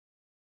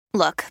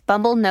Look,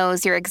 Bumble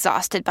knows you're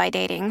exhausted by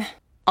dating.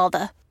 All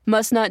the,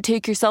 must not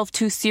take yourself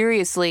too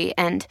seriously,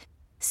 and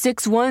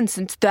 6'1"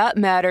 since that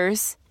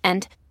matters.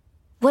 And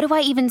what do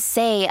I even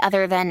say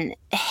other than,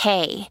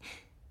 hey?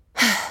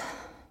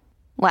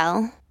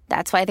 Well,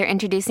 that's why they're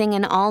introducing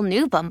an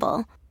all-new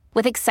Bumble,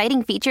 with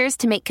exciting features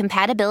to make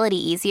compatibility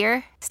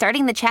easier,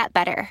 starting the chat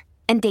better,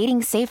 and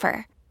dating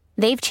safer.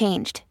 They've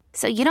changed,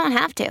 so you don't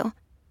have to.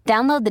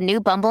 Download the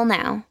new Bumble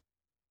now.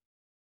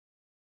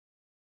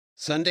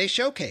 Sunday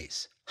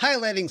Showcase,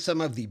 highlighting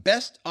some of the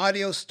best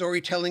audio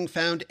storytelling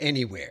found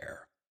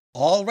anywhere.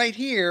 All right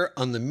here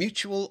on the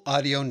Mutual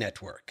Audio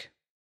Network.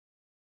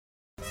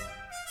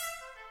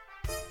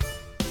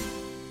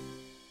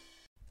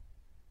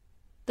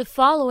 The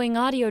following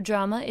audio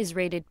drama is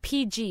rated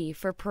PG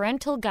for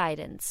parental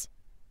guidance.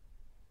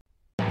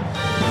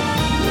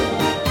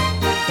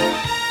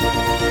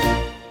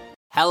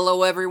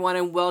 Hello everyone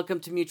and welcome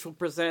to Mutual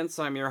Presents.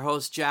 I'm your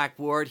host Jack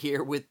Ward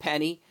here with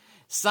Penny.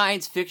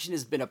 Science fiction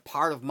has been a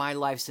part of my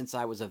life since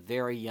I was a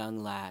very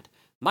young lad.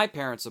 My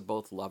parents are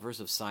both lovers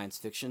of science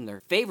fiction. Their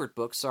favorite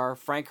books are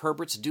Frank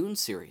Herbert's Dune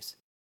series.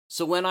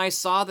 So when I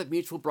saw that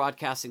Mutual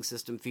Broadcasting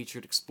System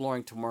featured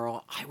Exploring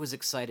Tomorrow, I was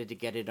excited to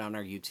get it on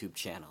our YouTube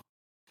channel.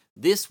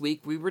 This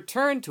week we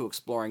return to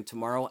Exploring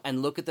Tomorrow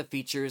and look at the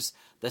features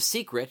The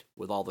Secret,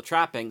 with all the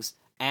trappings,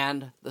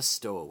 and The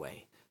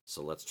Stowaway.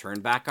 So let's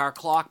turn back our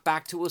clock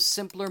back to a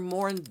simpler,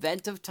 more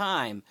inventive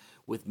time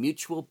with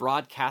Mutual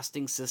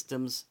Broadcasting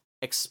System's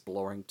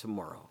Exploring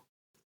Tomorrow.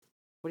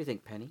 What do you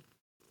think, Penny?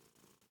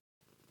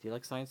 Do you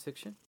like science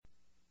fiction?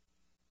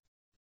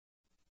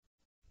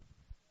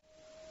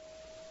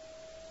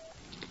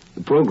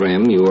 The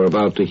program you are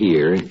about to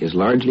hear is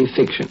largely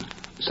fiction,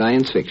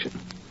 science fiction.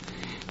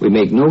 We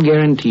make no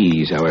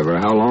guarantees, however,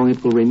 how long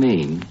it will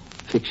remain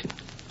fiction.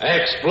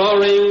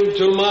 Exploring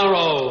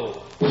Tomorrow.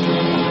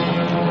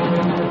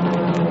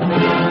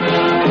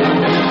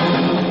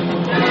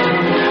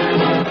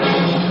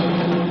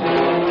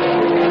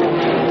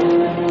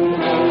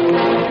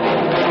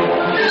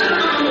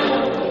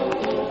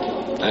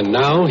 And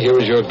now, here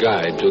is your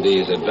guide to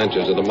these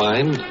adventures of the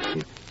mind,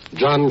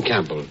 John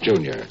Campbell,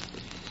 Jr.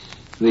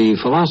 The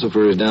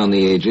philosophers down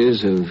the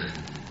ages have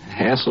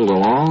hassled a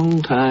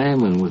long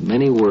time and with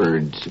many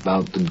words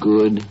about the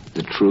good,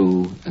 the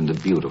true, and the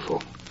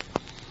beautiful.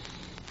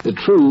 The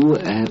true,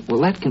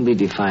 well, that can be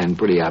defined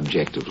pretty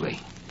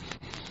objectively.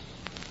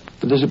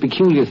 But there's a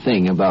peculiar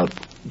thing about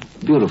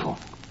beautiful.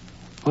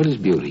 What is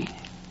beauty?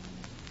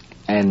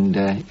 And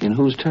in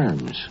whose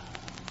terms?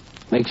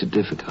 Makes it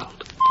difficult.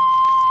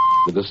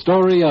 With the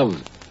story of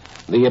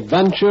The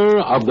Adventure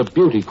of the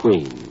Beauty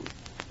Queen,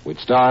 which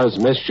stars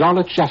Miss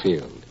Charlotte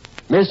Sheffield,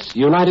 Miss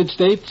United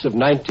States of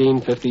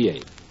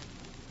 1958.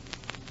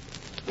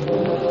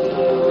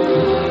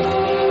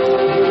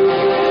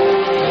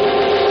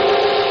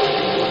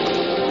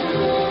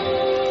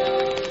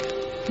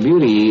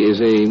 Beauty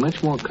is a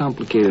much more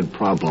complicated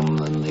problem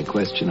than the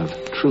question of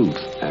truth,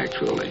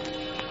 actually.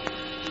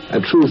 A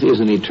truth is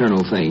an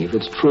eternal thing. If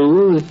it's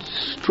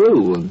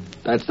true, and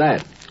that's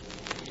that.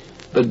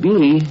 But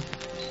beauty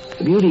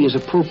is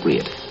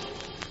appropriate.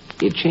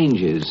 It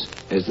changes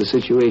as the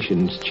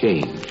situations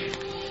change.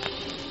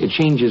 It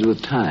changes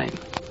with time.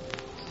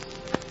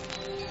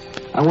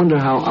 I wonder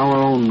how our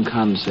own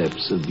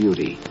concepts of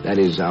beauty, that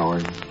is,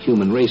 our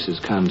human race's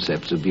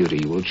concepts of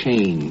beauty, will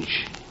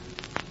change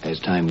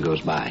as time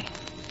goes by.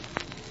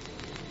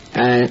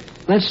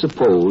 Let's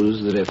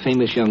suppose that a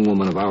famous young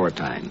woman of our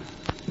time,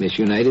 Miss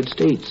United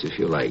States, if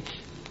you like,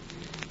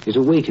 is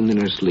awakened in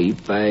her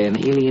sleep by an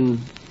alien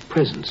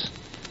presence.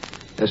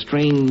 A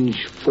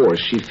strange force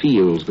she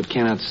feels but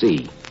cannot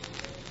see.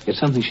 It's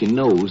something she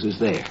knows is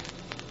there.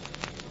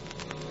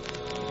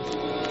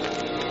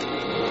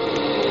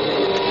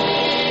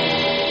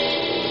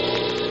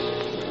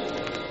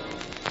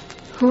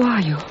 Who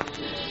are you?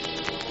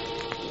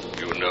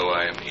 You know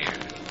I am here.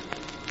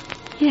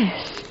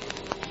 Yes.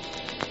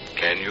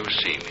 Can you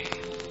see me?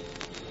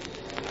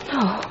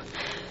 No.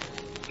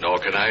 Nor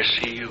can I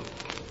see you.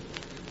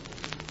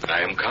 But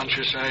I am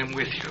conscious I am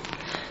with you.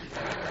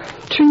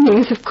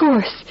 Dreams, of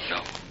course.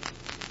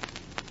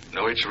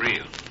 No, it's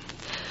real.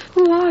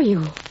 Who are you?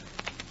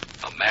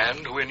 A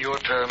man who in your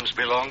terms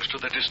belongs to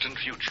the distant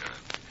future.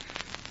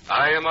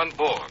 I am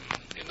unborn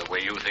in the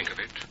way you think of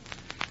it.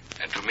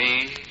 And to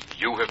me,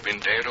 you have been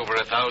dead over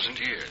 1,000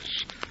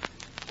 years,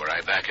 were I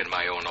back in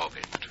my own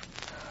orbit.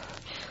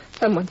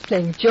 Someone's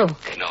playing a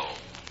joke. No,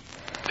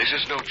 this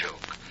is no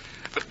joke.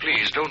 But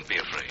please, don't be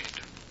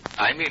afraid.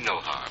 I mean no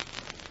harm.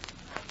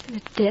 I've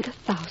been dead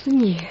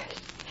 1,000 years.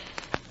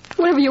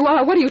 Whoever you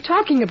are, what are you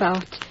talking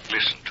about?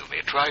 Listen to me.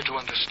 Try to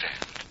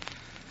understand.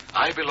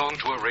 I belong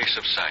to a race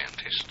of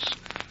scientists.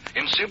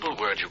 In simple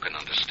words you can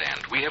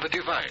understand, we have a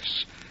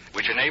device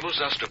which enables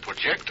us to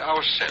project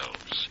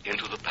ourselves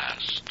into the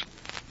past.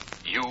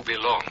 You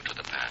belong to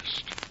the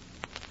past.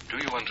 Do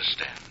you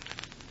understand?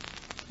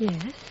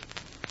 Yes.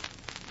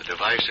 The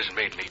device has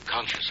made me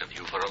conscious of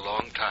you for a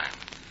long time.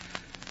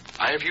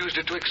 I have used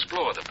it to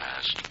explore the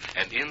past,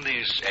 and in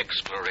these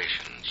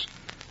explorations,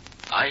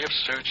 I have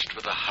searched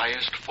for the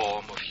highest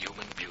form of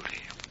human beauty.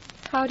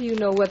 How do you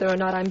know whether or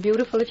not I'm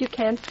beautiful if you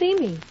can't see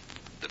me?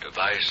 The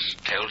device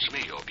tells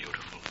me you're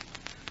beautiful.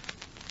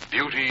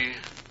 Beauty,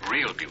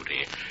 real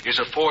beauty, is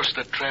a force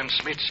that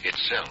transmits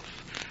itself,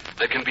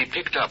 that can be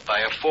picked up by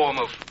a form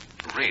of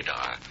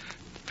radar.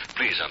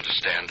 Please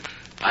understand,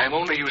 I am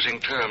only using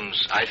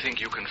terms I think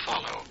you can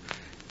follow.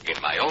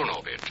 In my own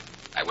orbit,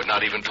 I would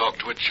not even talk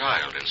to a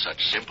child in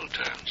such simple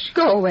terms.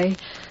 Go away.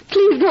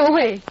 Please go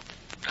away.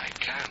 I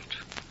can't.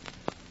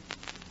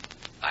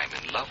 I'm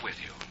in love with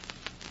you.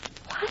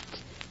 What?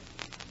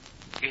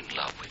 In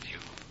love with you.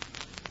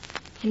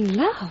 In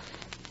love?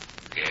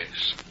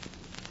 Yes.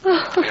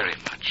 Oh. Very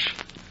much.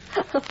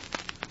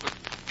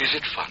 Is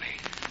it funny?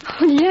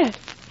 Oh, yes.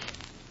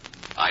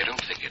 I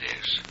don't think it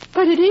is.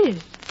 But it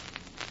is.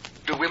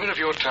 Do women of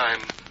your time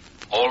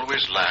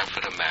always laugh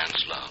at a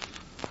man's love?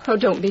 Oh,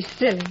 don't be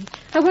silly.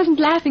 I wasn't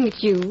laughing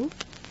at you.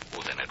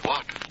 Well, then at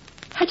what?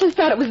 I just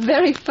thought it was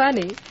very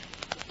funny.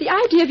 The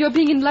idea of your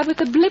being in love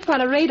with a blip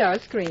on a radar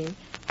screen.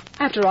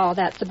 After all,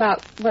 that's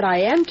about what I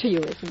am to you,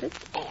 isn't it?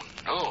 Oh,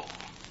 no.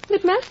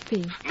 It must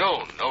be.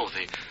 No.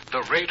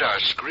 The radar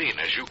screen,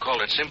 as you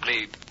call it,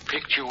 simply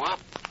picked you up,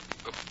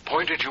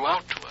 pointed you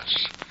out to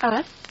us.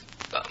 Us?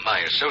 My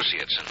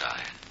associates and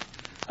I.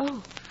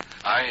 Oh.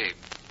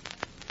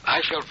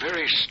 I felt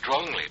very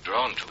strongly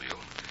drawn to you.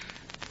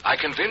 I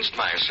convinced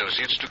my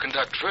associates to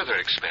conduct further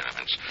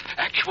experiments,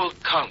 actual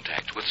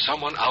contact with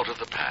someone out of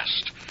the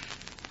past.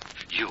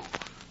 You.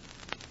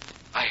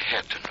 I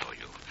had to know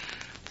you.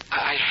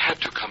 I had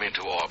to come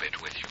into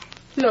orbit with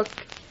you. Look,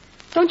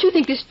 don't you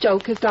think this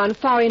joke has gone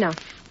far enough?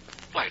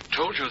 Well, I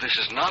told you this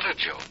is not a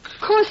joke.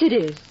 Of course it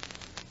is.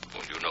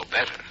 Well, you know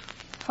better.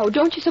 Oh,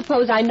 don't you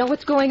suppose I know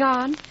what's going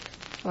on?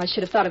 Well, I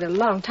should have thought of it a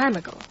long time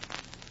ago.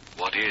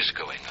 What is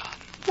going on?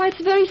 Why,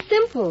 it's very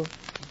simple.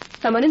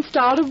 Someone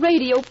installed a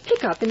radio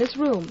pickup in this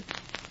room,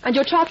 and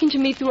you're talking to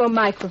me through a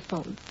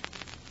microphone.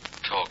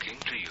 Talking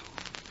to you?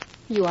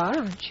 You are,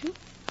 aren't you?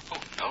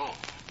 Oh, no.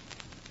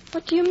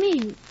 What do you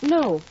mean,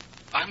 no?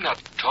 I'm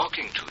not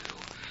talking to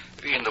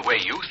you in the way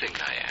you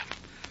think I am.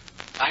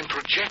 I'm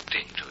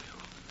projecting to you.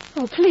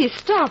 Oh, please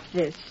stop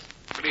this.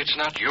 But it's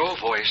not your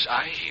voice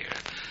I hear.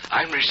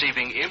 I'm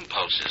receiving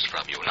impulses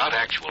from you, not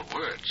actual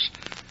words.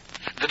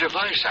 The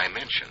device I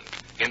mentioned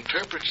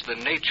interprets the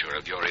nature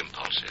of your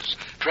impulses,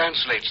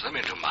 translates them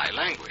into my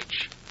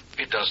language.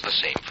 It does the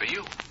same for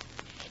you.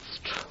 It's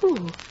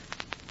true.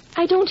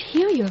 I don't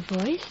hear your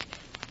voice.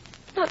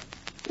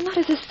 Not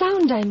as a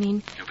sound, I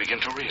mean. You begin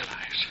to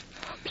realize.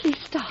 Oh, please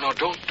stop. No,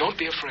 don't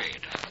be afraid.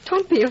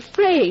 Don't be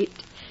afraid.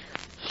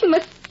 You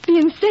must be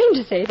insane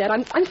to say that.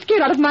 I'm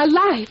scared out of my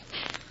life.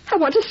 I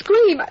want to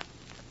scream.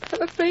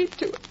 I'm afraid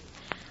to.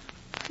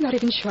 I'm not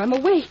even sure I'm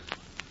awake.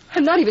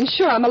 I'm not even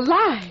sure I'm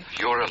alive.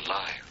 You're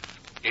alive.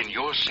 In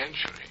your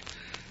century.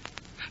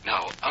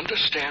 Now,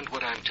 understand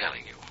what I'm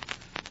telling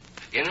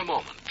you. In a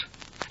moment,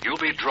 you'll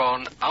be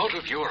drawn out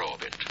of your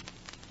orbit,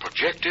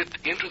 projected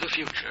into the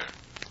future,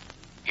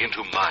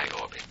 into my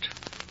orbit.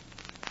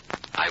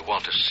 I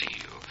want to see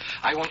you.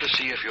 I want to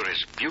see if you're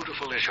as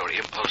beautiful as your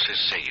impulses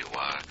say you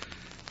are.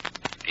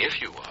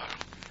 If you are,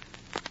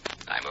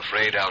 I'm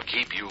afraid I'll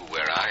keep you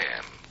where I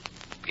am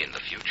in the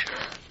future.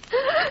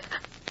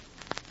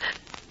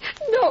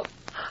 No,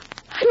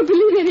 I don't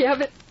believe any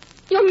of it.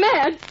 You're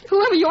mad.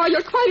 Whoever you are,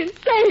 you're quite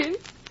insane.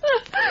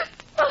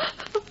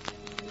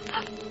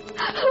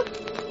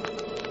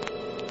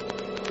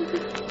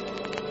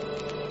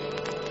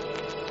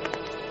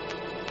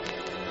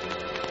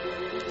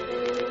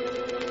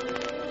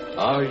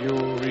 Are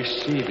you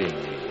receiving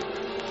me?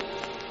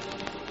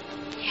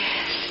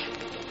 Yes.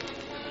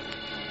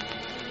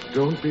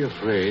 Don't be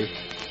afraid.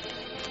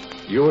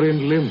 You're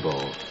in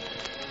limbo,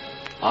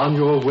 on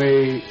your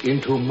way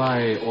into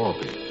my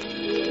orbit.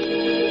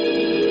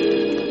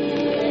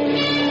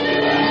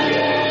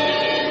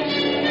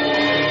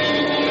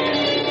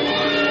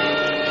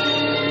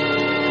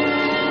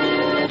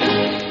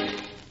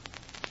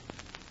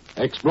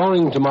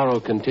 Exploring Tomorrow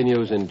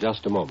continues in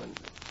just a moment.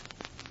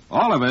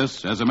 All of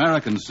us, as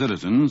American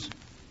citizens,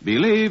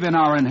 believe in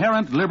our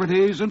inherent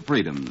liberties and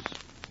freedoms,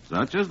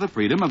 such as the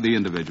freedom of the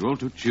individual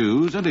to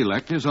choose and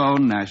elect his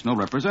own national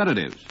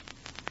representatives.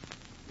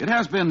 It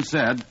has been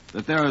said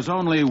that there is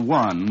only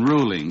one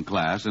ruling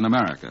class in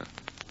America,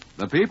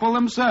 the people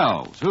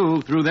themselves,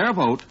 who, through their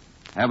vote,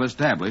 have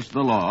established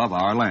the law of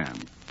our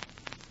land.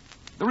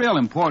 The real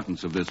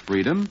importance of this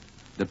freedom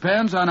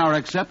depends on our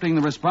accepting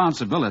the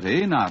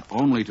responsibility not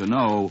only to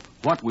know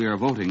what we are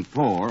voting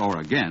for or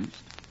against,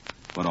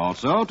 but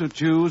also to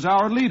choose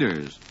our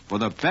leaders for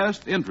the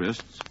best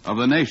interests of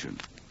the nation.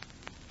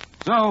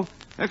 So,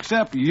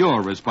 accept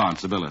your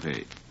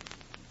responsibility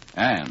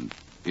and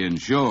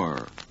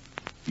ensure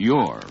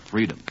your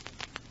freedom.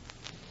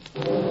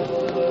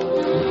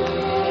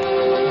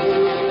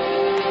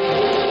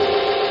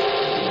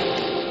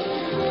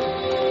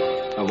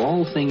 Of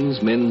all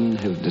things men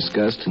have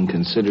discussed and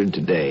considered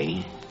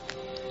today,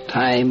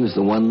 time is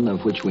the one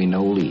of which we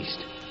know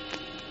least.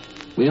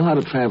 We know how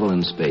to travel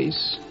in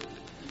space,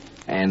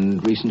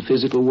 And recent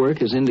physical work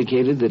has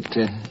indicated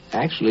that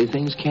actually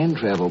things can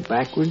travel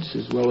backwards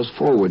as well as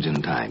forwards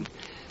in time.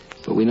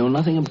 But we know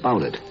nothing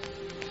about it.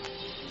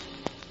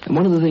 And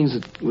one of the things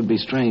that would be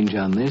strange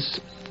on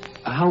this,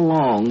 how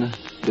long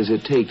does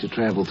it take to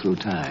travel through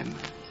time?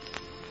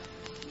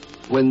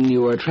 When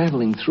you are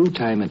traveling through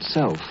time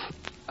itself,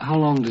 how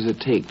long does it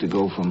take to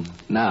go from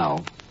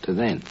now to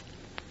then?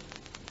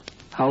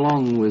 How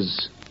long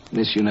was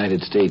Miss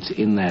United States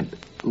in that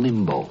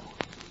limbo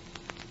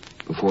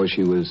before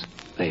she was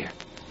there?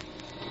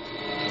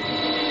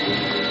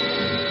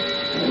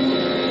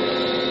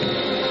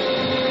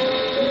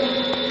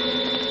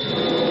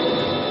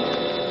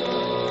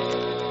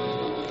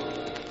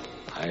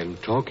 I'm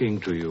talking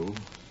to you.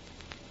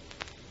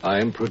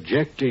 I'm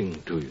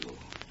projecting to you.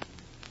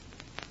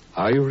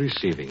 Are you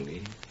receiving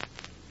me?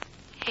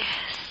 Yes,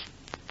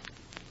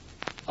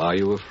 Are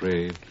you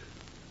afraid?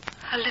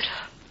 a little.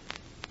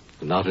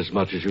 Not as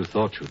much as you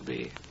thought you'd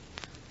be.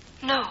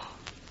 No,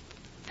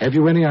 Have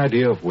you any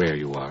idea of where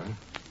you are?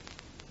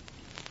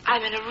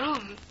 I'm in a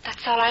room.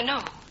 That's all I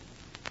know.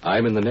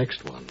 I'm in the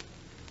next one.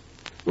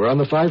 We're on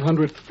the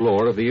 500th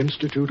floor of the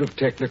Institute of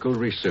Technical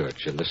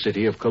Research in the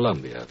city of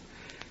Columbia.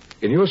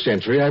 In your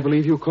century, I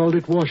believe you called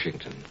it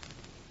Washington.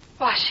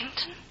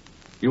 Washington?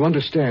 You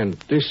understand,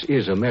 this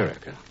is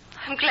America.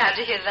 I'm glad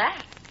to hear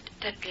that,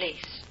 at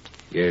least.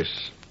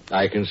 Yes,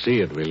 I can see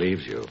it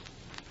relieves you.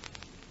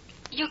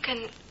 You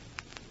can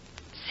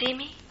see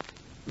me?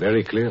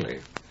 Very clearly.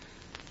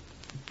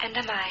 And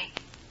am I,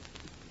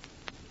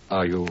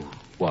 Are you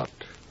what?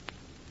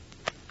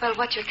 well,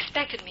 what you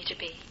expected me to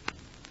be?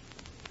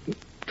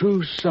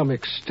 To some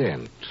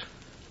extent.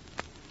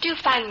 Do you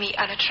find me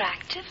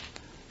unattractive?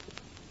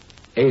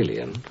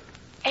 Alien.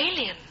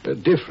 Alien?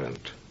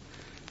 Different.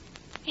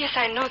 Yes,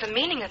 I know the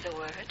meaning of the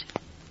word.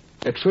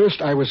 At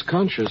first, I was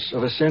conscious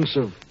of a sense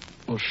of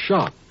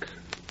shock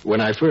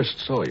when I first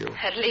saw you.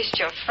 At least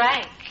you're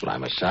frank. Well,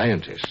 I'm a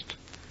scientist.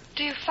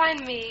 Do you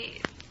find me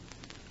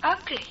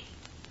ugly?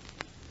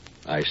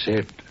 I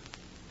said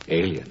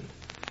alien.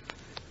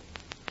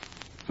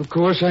 Of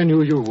course, I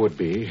knew you would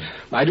be.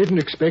 I didn't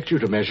expect you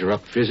to measure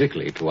up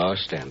physically to our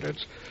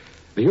standards.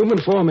 The human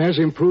form has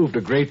improved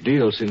a great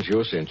deal since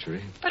your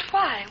century. But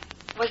why?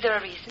 Was there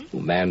a reason?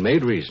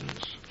 Man-made reasons.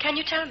 Can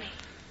you tell me?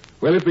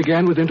 Well, it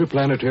began with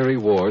interplanetary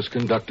wars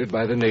conducted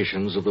by the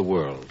nations of the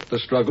world. The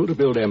struggle to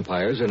build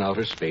empires in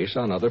outer space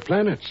on other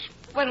planets.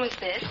 When was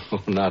this?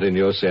 Oh, not in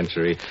your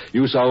century.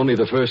 You saw only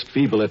the first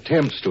feeble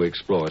attempts to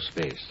explore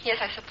space. Yes,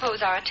 I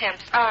suppose our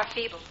attempts are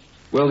feeble.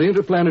 Well, the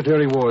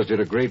interplanetary wars did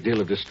a great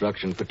deal of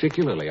destruction,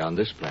 particularly on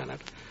this planet.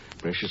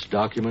 Precious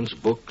documents,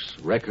 books,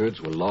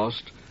 records were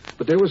lost.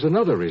 But there was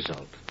another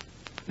result.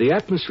 The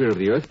atmosphere of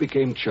the Earth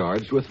became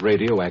charged with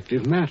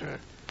radioactive matter.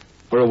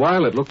 For a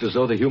while, it looked as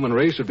though the human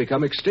race would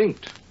become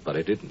extinct, but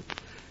it didn't.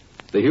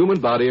 The human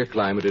body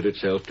acclimated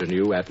itself to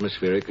new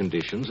atmospheric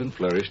conditions and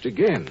flourished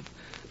again.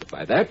 But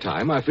by that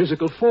time, our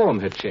physical form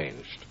had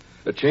changed.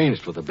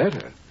 Changed for the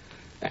better.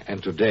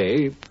 And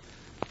today...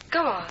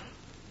 Go on.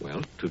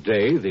 Well,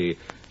 today, the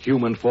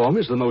human form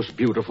is the most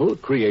beautiful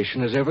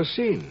creation has ever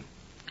seen.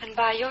 And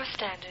by your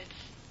standards,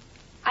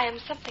 I am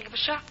something of a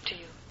shock to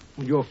you.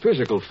 Your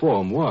physical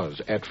form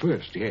was, at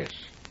first, yes.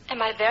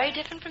 Am I very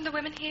different from the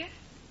women here?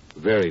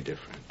 Very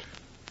different.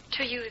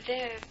 To you,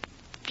 they're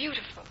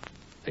beautiful.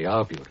 They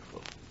are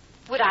beautiful.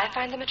 Would I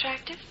find them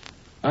attractive?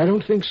 I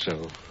don't think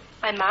so.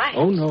 I might.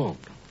 Oh, no.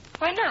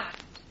 Why not?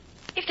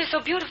 If they're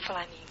so beautiful,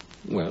 I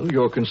mean. Well,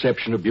 your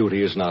conception of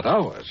beauty is not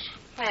ours.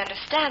 I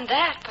understand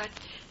that, but...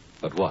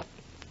 But what?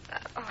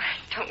 Oh,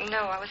 I don't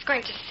know. I was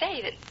going to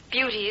say that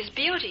beauty is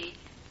beauty,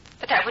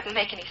 but that wouldn't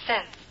make any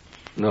sense.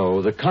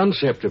 No, the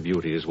concept of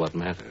beauty is what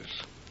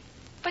matters.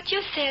 But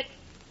you said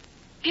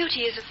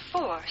beauty is a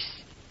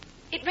force.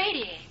 It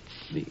radiates.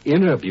 The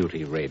inner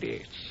beauty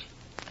radiates.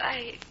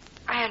 I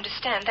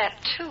understand that,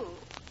 too.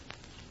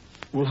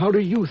 Well, how do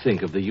you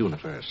think of the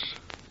universe?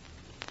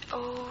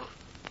 Oh,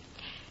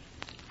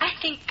 I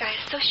think I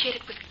associate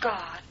it with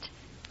God.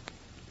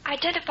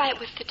 Identify it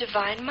with the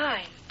divine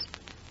mind.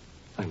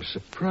 I'm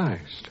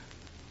surprised.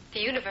 The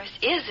universe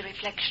is a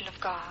reflection of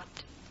God.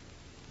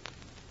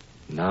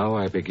 Now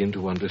I begin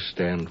to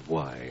understand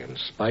why, in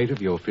spite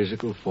of your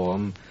physical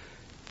form,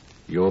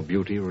 your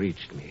beauty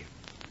reached me.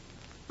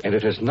 And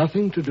it has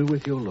nothing to do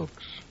with your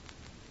looks.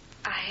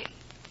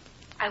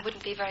 I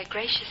wouldn't be very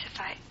gracious if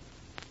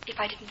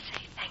I didn't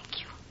say thank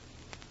you.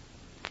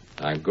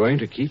 I'm going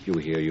to keep you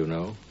here, you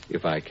know,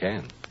 if I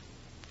can.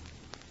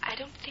 I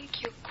don't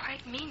think you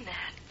quite mean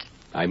that.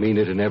 I mean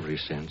it in every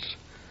sense.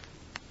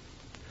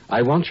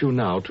 I want you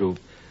now to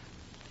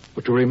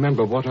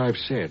remember what I've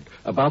said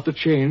about the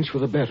change for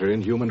the better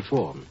in human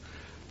form.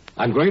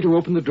 I'm going to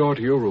open the door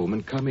to your room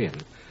and come in.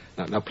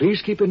 Now,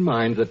 please keep in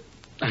mind that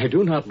I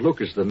do not look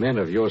as the men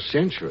of your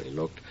century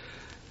looked,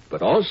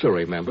 but also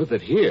remember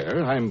that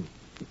here I'm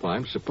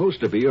supposed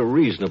to be a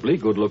reasonably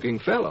good-looking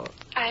fellow.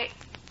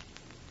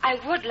 I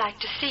would like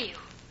to see you.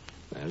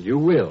 Well, you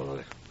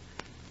will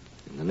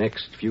in the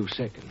next few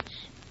seconds.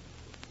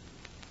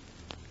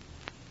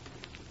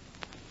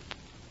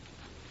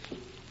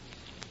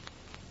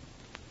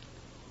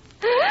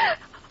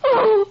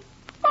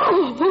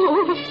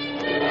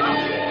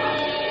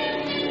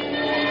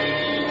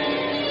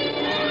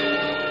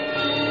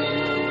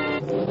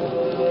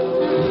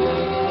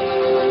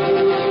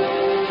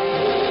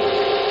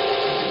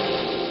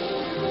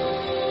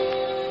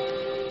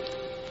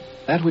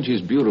 That which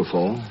is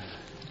beautiful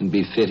and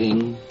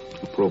befitting,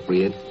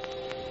 appropriate,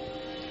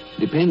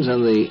 depends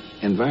on the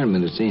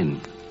environment it's in.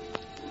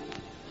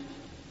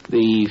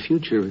 The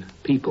future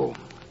people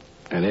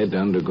had to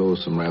undergo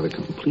some rather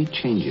complete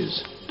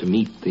changes to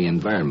meet the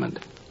environment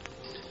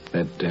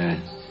that,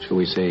 shall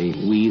we say,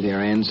 we,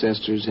 their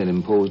ancestors, had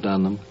imposed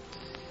on them.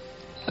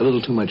 A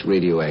little too much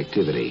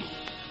radioactivity.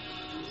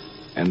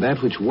 And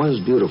that which was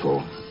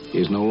beautiful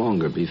is no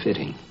longer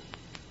befitting.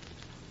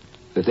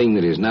 The thing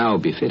that is now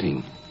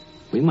befitting,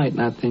 we might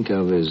not think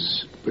of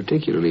as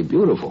particularly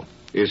beautiful.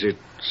 Is it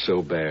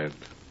so bad?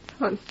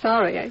 Oh, I'm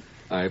sorry.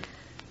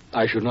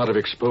 I should not have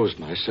exposed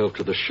myself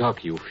to the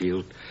shock you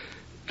feel,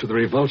 to the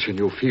revulsion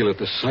you feel at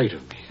the sight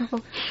of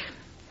me.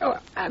 Oh,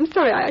 I'm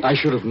sorry. I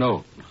should have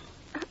known.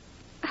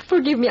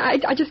 Forgive me.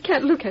 I just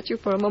can't look at you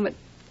for a moment.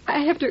 I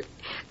have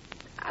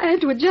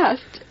to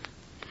adjust.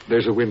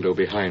 There's a window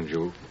behind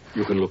you.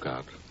 You can look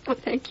out. Oh,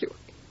 thank you.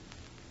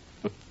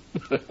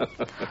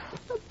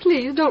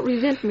 Please, don't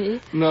resent me.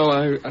 No,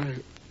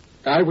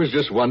 I was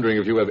just wondering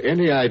if you have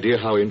any idea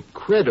how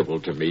incredible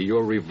to me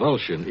your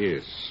revulsion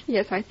is.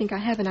 Yes, I think I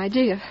have an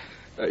idea.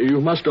 You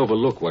must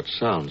overlook what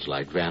sounds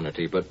like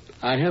vanity, but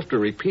I have to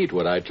repeat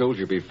what I told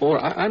you before.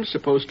 I'm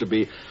supposed to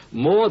be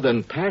more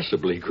than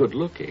passably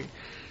good-looking.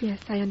 Yes,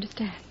 I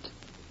understand.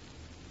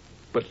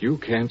 But you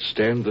can't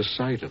stand the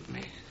sight of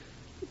me.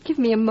 Give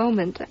me a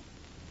moment.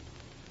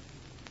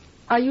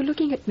 Are you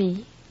looking at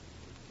me?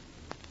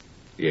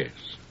 Yes.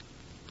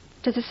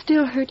 Does it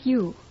still hurt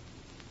you?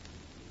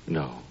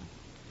 No.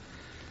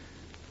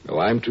 No,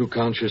 I'm too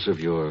conscious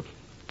of your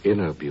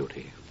inner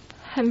beauty.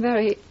 I'm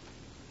very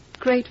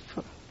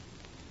grateful.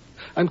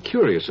 I'm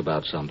curious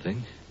about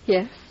something.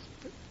 Yes?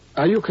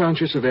 Are you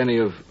conscious of any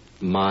of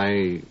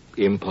my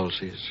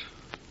impulses?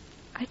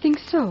 I think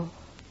so.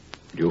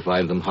 Do you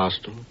find them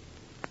hostile?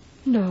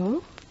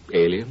 No.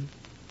 Alien?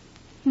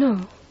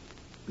 No.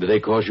 Do they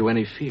cause you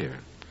any fear?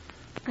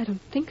 I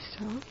don't think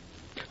so.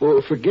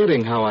 Well,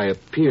 forgetting how I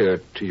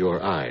appear to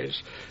your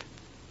eyes,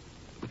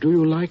 do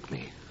you like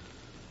me?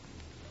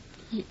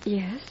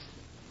 Yes.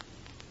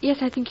 Yes,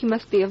 I think you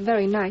must be a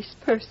very nice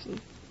person.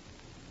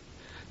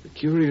 The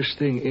curious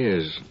thing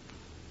is...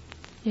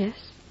 Yes?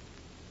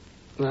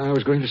 I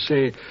was going to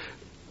say,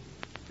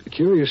 the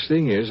curious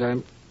thing is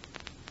I'm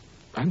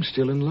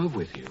still in love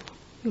with you.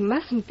 You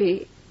mustn't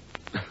be.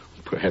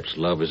 Perhaps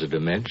love is a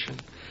dimension.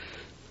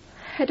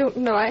 I don't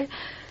know.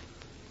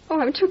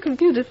 I'm too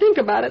confused to think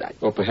about it.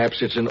 Or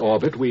perhaps it's an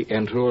orbit we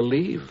enter or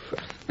leave.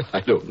 I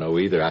don't know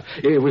either.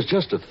 It was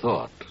just a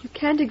thought. You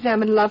can't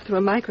examine love through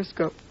a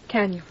microscope,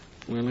 can you?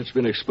 Well, it's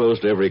been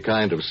exposed to every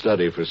kind of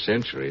study for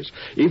centuries.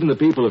 Even the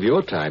people of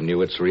your time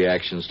knew its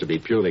reactions to be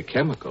purely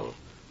chemical.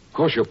 Of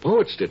course, your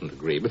poets didn't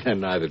agree, but then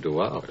neither do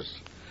ours.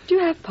 Do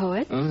you have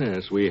poets? Oh,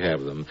 yes, we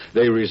have them.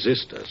 They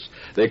resist us.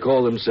 They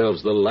call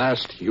themselves the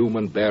last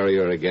human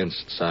barrier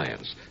against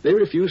science. They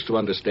refuse to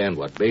understand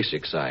what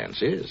basic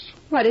science is.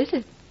 What is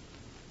it?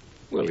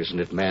 Well, isn't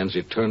it man's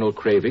eternal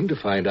craving to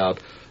find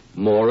out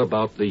more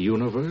about the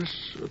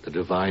universe, or the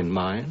divine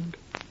mind?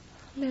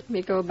 Let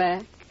me go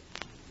back.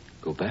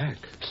 Go back?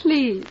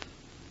 Please.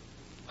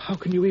 How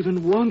can you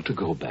even want to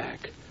go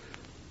back?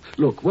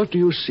 Look, what do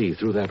you see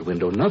through that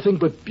window? Nothing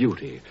but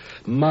beauty.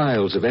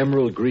 Miles of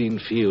emerald green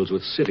fields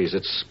with cities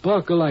that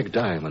sparkle like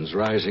diamonds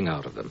rising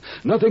out of them.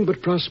 Nothing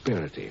but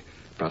prosperity.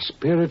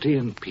 Prosperity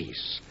and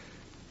peace.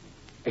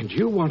 And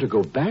you want to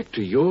go back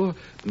to your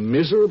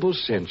miserable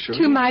century?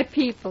 To my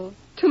people.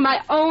 To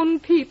my own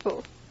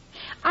people.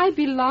 I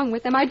belong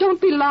with them. I don't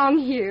belong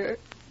here.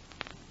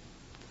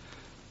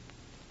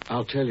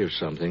 I'll tell you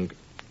something.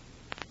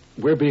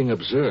 We're being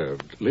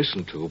observed,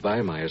 listened to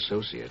by my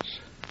associates.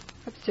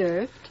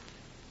 Observed?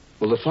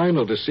 Well, the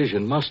final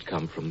decision must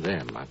come from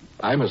them.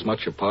 I'm as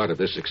much a part of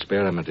this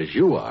experiment as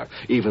you are,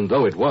 even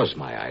though it was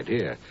my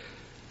idea.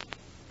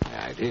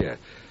 My idea.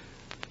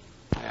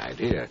 My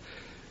idea.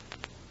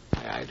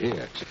 My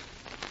idea.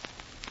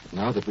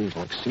 Now that we've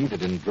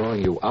succeeded in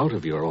drawing you out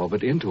of your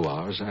orbit into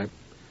ours,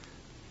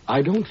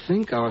 I don't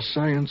think our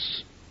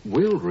science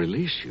will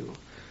release you.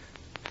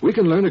 We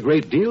can learn a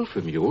great deal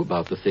from you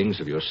about the things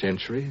of your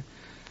century.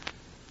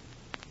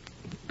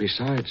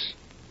 Besides,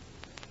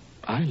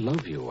 I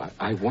love you.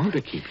 I want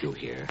to keep you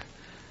here.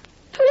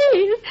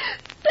 Please!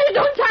 Please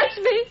don't touch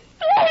me!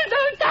 Please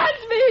don't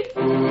touch me!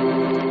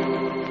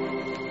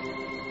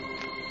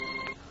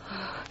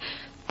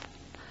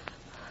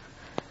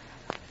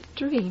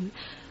 Dream.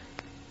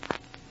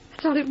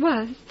 That's all it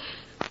was.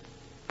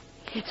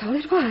 It's all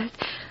it was.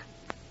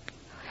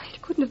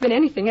 It couldn't have been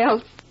anything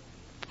else.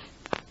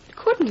 It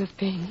couldn't have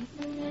been.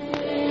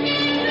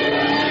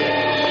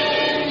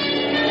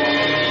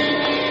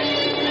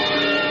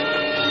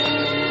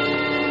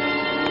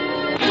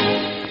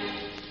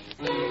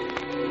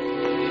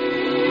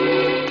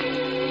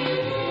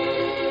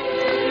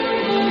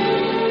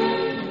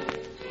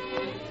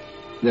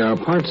 There are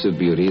parts of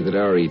beauty that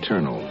are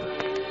eternal,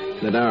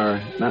 that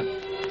are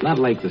not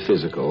like the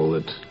physical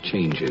that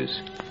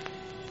changes,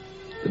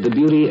 but the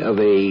beauty of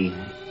a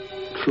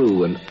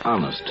true and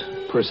honest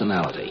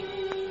personality.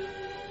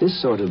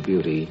 This sort of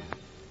beauty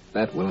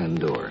that will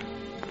endure.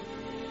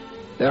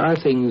 There are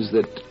things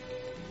that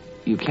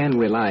you can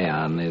rely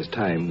on as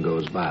time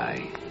goes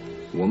by.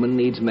 Woman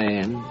needs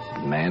man,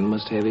 man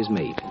must have his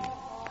mate.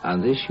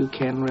 On this you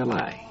can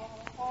rely.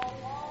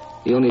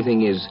 The only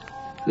thing is,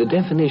 the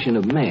definition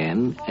of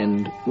man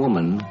and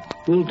woman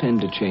will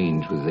tend to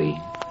change with the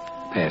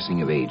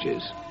passing of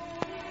ages.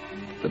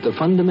 But the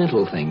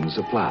fundamental things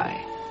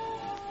apply.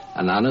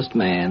 An honest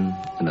man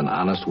and an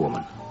honest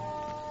woman.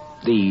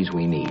 These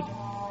we need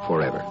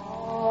forever.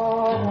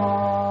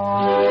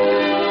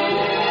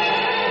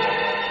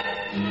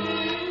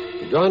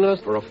 Join us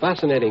for a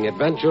fascinating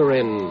adventure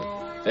in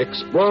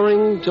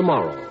Exploring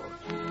Tomorrow.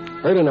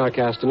 Heard in our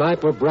cast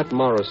tonight were Brett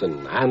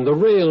Morrison and the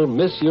real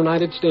Miss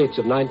United States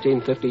of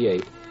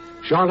 1958,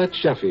 Charlotte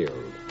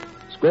Sheffield.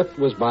 Script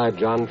was by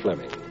John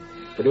Fleming.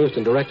 Produced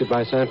and directed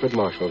by Sanford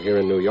Marshall here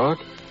in New York.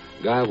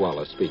 Guy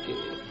Wallace speaking.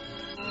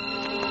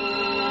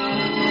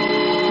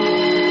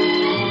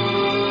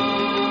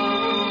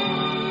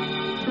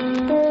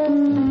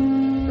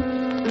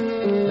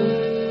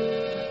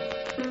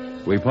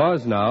 We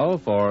pause now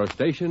for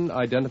station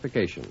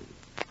identification.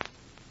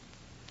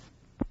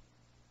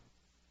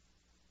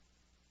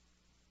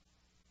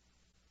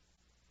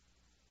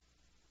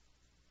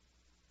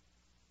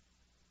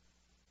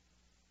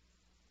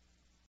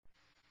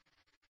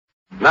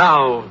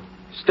 Now,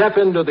 step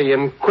into the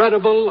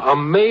incredible,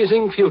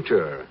 amazing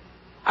future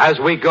as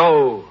we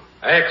go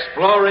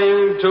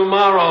exploring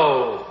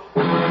tomorrow.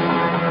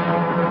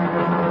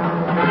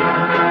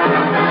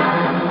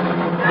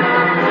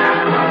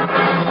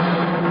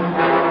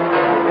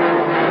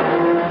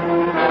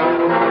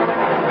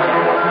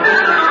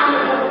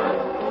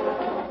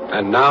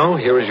 And now,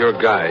 here is your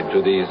guide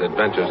to these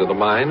adventures of the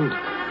mind,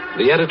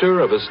 the editor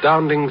of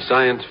Astounding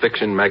Science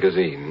Fiction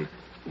magazine,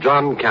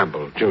 John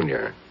Campbell,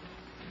 Jr.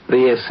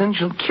 The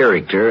essential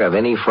character of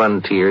any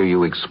frontier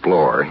you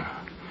explore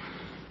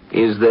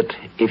is that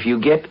if you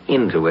get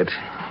into it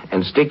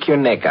and stick your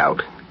neck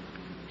out,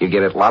 you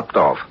get it lopped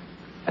off,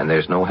 and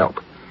there's no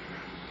help.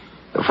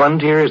 The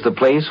frontier is the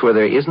place where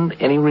there isn't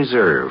any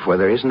reserve, where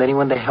there isn't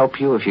anyone to help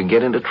you if you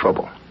get into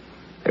trouble.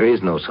 There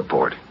is no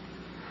support.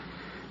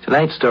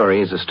 Tonight's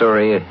story is a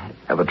story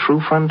of a true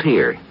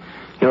frontier.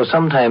 You know,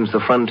 sometimes the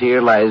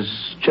frontier lies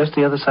just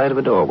the other side of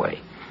a doorway.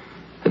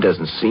 It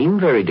doesn't seem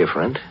very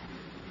different,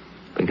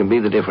 but it can be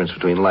the difference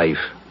between life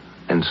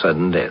and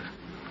sudden death.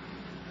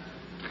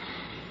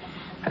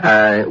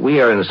 We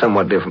are in a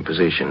somewhat different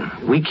position.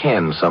 We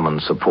can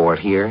summon support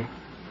here.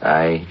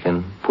 I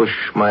can push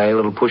my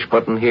little push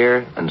button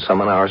here and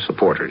summon our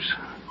supporters.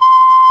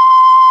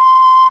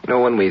 You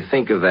know, when we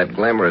think of that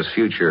glamorous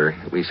future,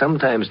 we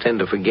sometimes tend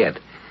to forget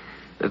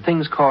that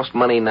things cost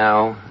money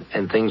now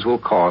and things will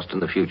cost in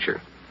the future.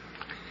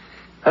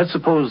 Let's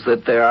suppose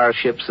that there are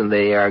ships and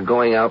they are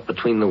going out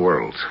between the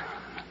worlds.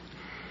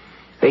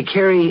 They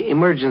carry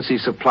emergency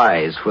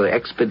supplies for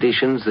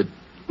expeditions that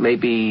may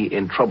be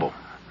in trouble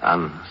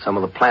on some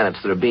of the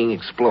planets that are being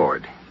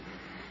explored.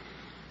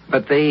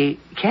 But they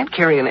can't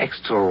carry an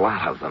extra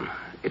lot of them.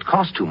 It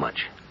costs too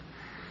much.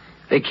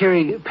 They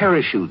carry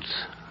parachutes,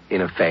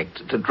 in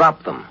effect, to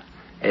drop them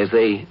as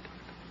they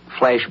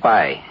flash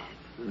by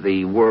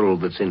the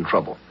world that's in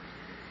trouble.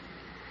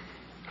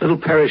 Little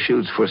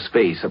parachutes for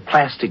space, a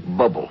plastic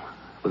bubble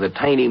with a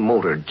tiny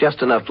motor,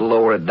 just enough to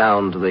lower it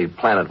down to the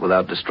planet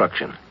without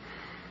destruction.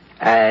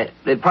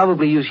 They'd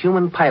probably use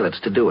human pilots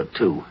to do it,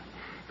 too.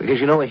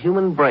 Because, you know, a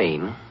human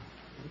brain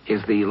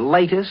is the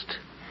lightest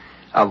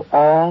of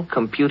all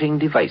computing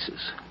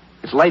devices.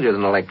 It's lighter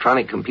than an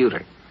electronic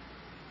computer.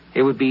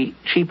 It would be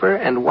cheaper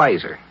and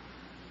wiser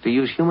to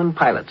use human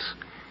pilots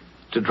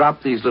to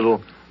drop these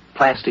little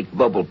plastic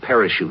bubble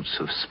parachutes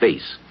of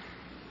space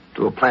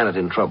to a planet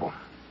in trouble.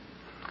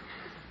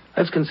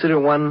 Let's consider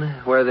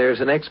one where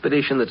there's an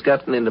expedition that's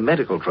gotten into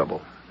medical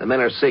trouble. The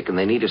men are sick and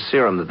they need a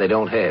serum that they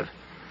don't have.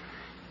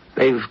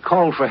 They've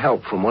called for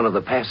help from one of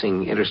the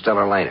passing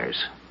interstellar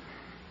liners.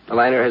 The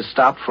liner has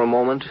stopped for a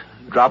moment,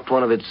 dropped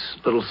one of its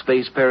little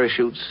space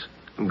parachutes,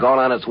 and gone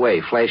on its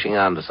way, flashing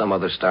on to some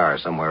other star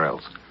somewhere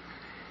else.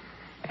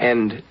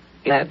 And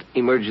in that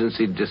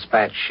emergency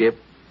dispatch ship,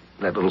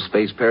 that little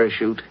space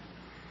parachute,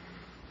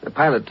 the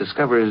pilot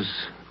discovers...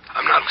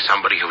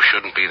 Somebody who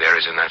shouldn't be there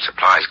is in that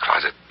supplies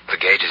closet. The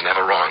gauge is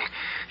never wrong.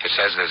 It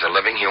says there's a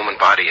living human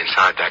body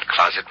inside that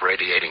closet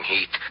radiating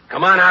heat.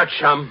 Come on out,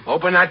 chum.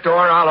 Open that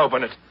door and I'll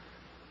open it.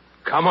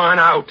 Come on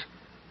out.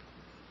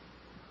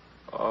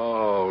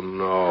 Oh,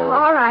 no.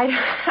 All right.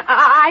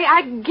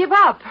 I give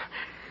up.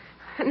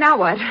 Now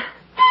what?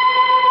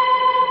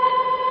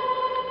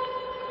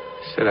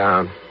 Sit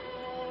down.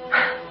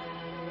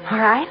 All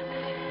right.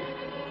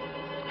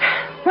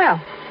 Well,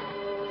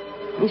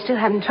 you still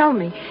haven't told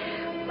me.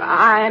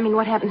 I mean,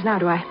 what happens now?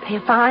 Do I pay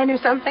a fine or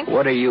something?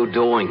 What are you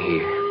doing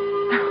here?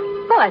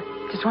 Well, I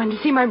just wanted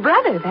to see my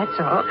brother, that's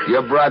all.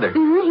 Your brother?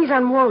 Mm-hmm. He's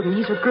on Woden.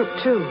 He's with Group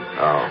 2.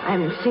 Oh. I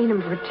haven't seen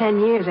him for 10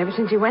 years, ever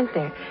since he went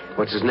there.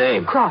 What's his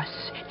name? Cross.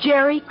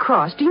 Jerry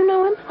Cross. Do you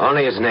know him?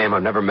 Only his name.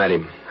 I've never met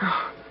him.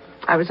 Oh,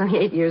 I was only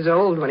 8 years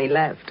old when he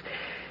left.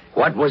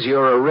 What was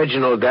your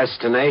original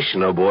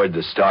destination aboard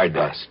the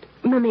Stardust?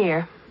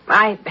 Mimir.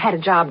 I had a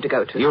job to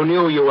go to. You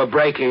knew you were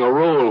breaking a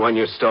rule when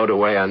you stowed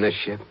away on this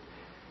ship.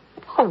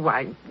 Oh,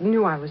 I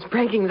knew I was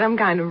breaking some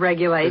kind of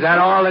regulation. Is that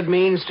all it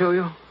means to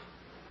you?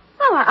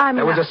 Well, I'm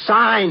There was a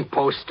sign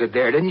posted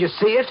there. Didn't you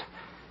see it?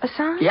 A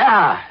sign?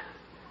 Yeah.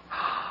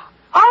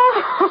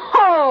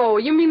 Oh,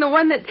 you mean the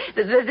one that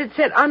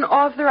said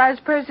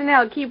unauthorized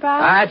personnel keep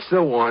out? That's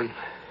the one.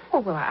 Oh,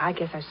 well, I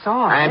guess I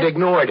saw it. And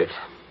ignored it.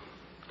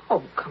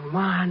 Oh, come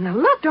on. Now,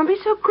 look, don't be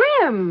so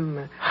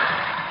grim.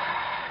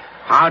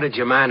 How did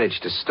you manage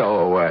to stow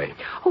away?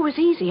 Oh, it was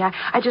easy.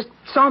 I just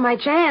saw my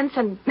chance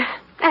and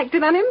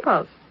acted on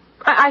impulse.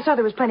 I saw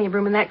there was plenty of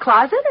room in that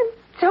closet, and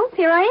so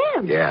here I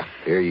am. Yeah,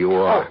 here you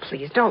are. Oh,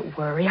 please, don't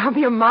worry. I'll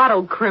be a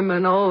model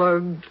criminal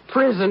or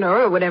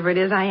prisoner or whatever it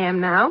is I am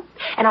now.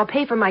 And I'll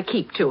pay for my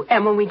keep, too.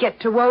 And when we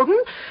get to Woden,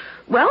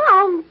 well,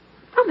 I'll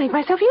make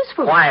myself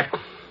useful. Quiet.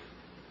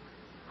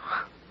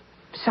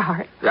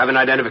 Sorry. You have an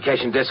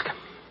identification disc?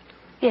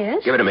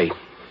 Yes? Give it to me.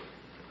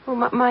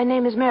 Well, my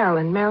name is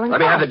Marilyn. Marilyn Let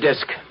me Cross. have the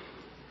disc.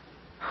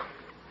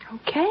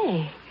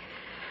 Okay.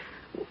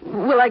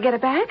 Will I get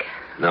it back?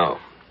 No.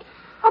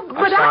 Oh, but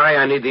I'm sorry,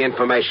 I need the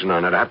information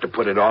on it. I have to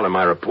put it all in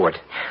my report.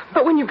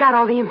 But when you've got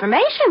all the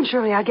information,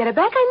 surely I'll get it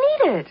back. I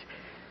need it.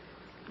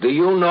 Do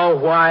you know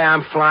why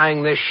I'm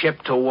flying this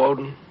ship to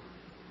Woden?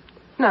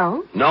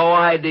 No. No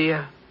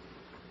idea?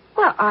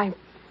 Well,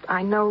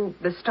 I know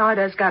the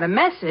Stardust got a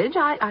message.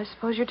 I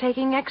suppose you're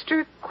taking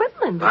extra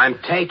equipment. But... I'm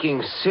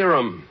taking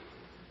serum.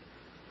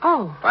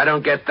 Oh. If I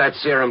don't get that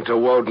serum to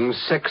Woden,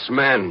 6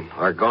 men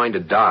are going to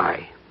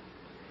die.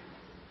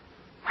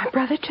 My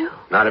brother, too?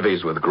 Not if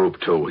he's with Group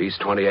 2. He's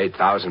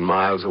 28,000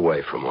 miles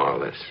away from all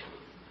this.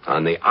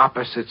 On the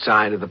opposite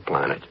side of the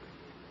planet.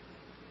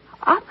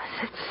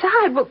 Opposite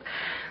side? Well,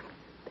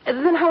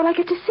 then how will I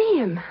get to see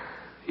him?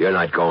 You're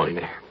not going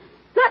there.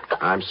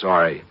 I'm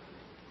sorry.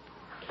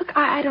 Look,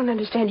 I don't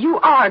understand. You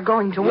are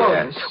going to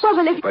Woden. Yes. Well,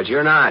 then if... But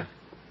you're not.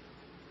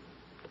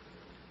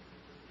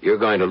 You're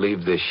going to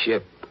leave this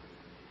ship.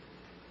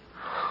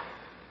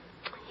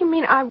 You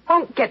mean I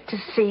won't get to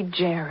see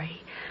Jerry?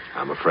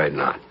 I'm afraid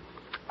not.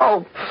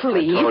 Oh,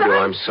 please. I told you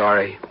I'm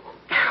sorry.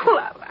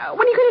 Well,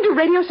 when are you going to do?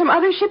 Radio some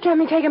other ship to have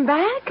me take him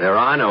back? There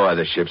are no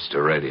other ships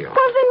to radio.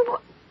 Well, then...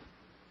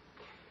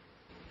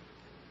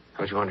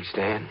 Don't you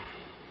understand?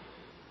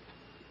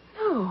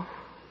 No.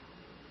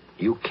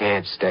 You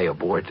can't stay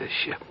aboard this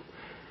ship.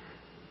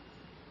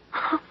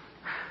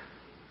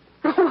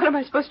 What am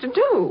I supposed to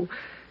do?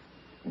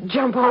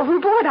 Jump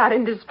overboard out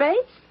into space?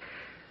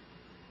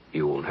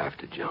 You won't have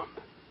to jump.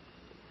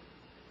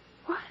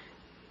 What?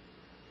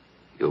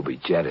 You'll be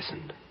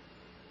jettisoned.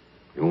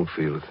 You won't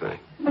feel a thing.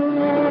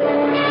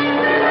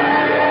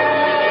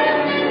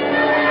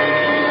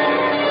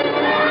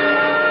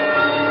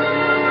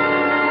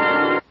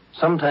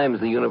 Sometimes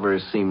the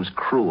universe seems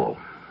cruel.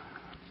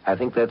 I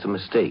think that's a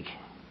mistake.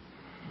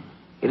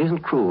 It isn't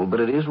cruel, but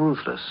it is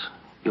ruthless.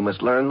 You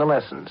must learn the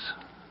lessons.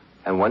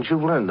 And once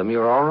you've learned them,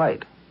 you're all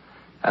right.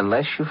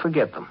 Unless you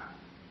forget them.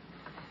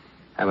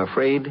 I'm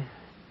afraid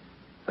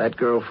that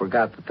girl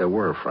forgot that there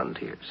were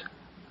frontiers.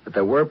 That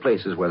there were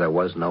places where there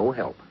was no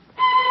help.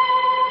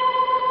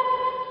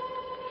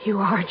 You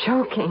are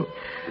joking.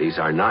 These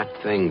are not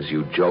things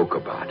you joke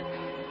about.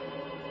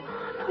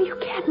 No, you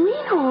can't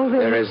mean all this.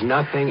 There is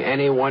nothing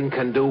anyone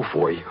can do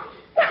for you.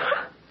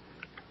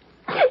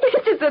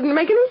 It just doesn't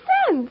make any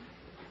sense.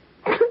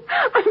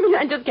 I mean,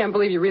 I just can't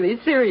believe you're really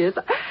serious.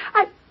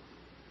 But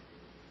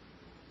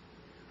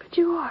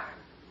you are.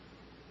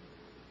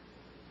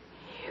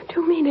 You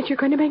do mean that you're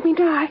going to make me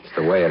die. It's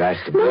the way it has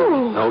to be.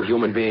 No. No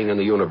human being in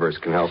the universe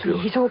can help you.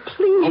 Please, oh,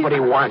 please. Nobody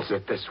wants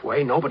it this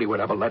way. Nobody would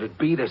ever let it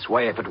be this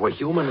way if it were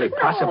humanly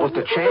possible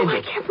to change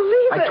it. I can't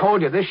believe it. I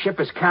told you this ship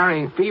is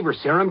carrying fever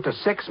serum to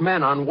 6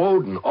 men on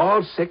Woden.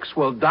 All 6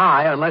 will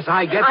die unless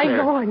I get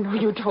there. I know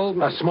you told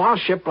me. A small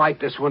ship like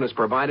this one is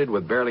provided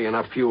with barely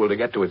enough fuel to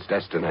get to its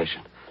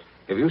destination.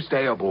 If you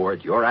stay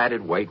aboard, your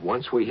added weight,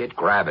 once we hit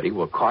gravity,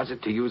 will cause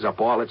it to use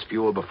up all its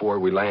fuel before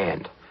we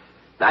land.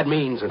 That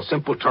means, in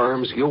simple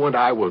terms, you and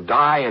I will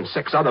die and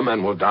 6 other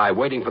men will die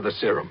waiting for the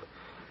serum.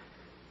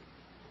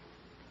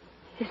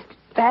 Is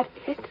that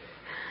it?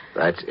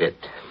 That's it.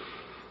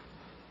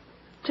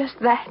 Just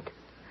that?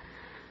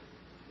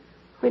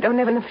 We don't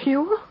have enough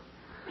fuel?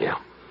 Yeah.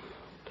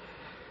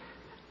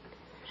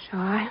 So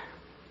I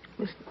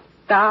must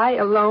die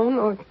alone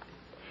or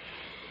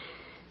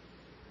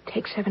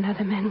take 7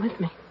 other men with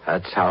me.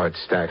 That's how it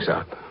stacks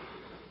up.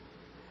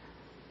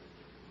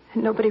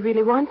 And nobody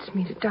really wants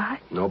me to die?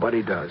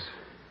 Nobody does.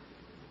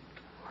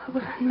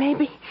 Well, then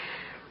maybe...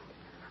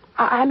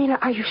 I mean,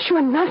 are you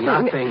sure nothing...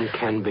 Nothing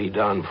can be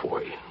done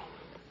for you.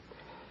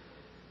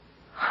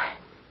 I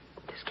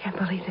just can't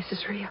believe this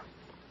is real.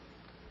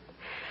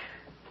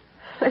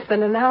 Less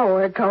than an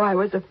hour ago, I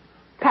was a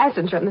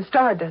passenger on the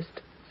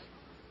Stardust.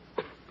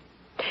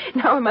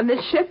 Now I'm on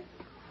this ship,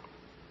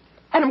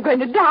 and I'm going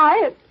to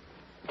die, and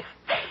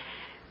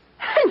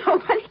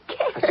nobody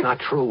cares. That's not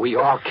true. We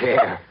all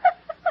care.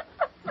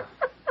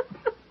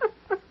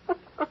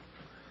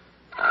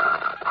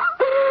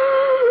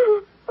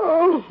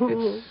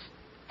 It's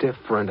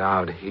different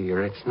out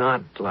here. It's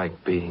not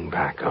like being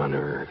back on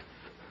Earth.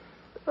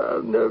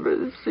 I'll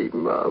never see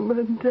Mom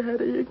and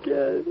Daddy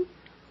again.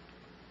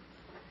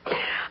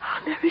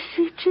 I'll never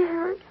see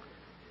Jerry.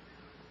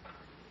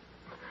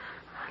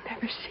 I'll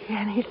never see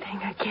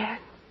anything again.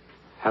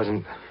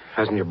 Hasn't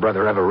your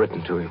brother ever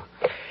written to you?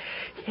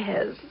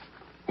 Yes.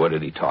 What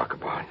did he talk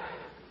about?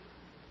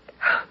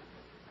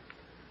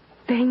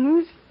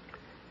 Things.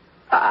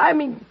 I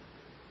mean,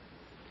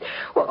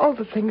 well, all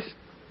the things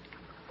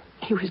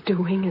he was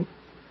doing and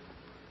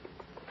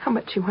how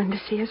much he wanted to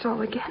see us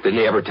all again. Didn't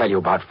he ever tell you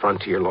about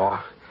frontier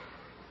law?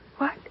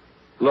 What?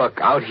 Look,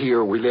 out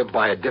here we live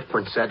by a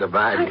different set of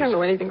values. I don't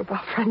know anything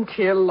about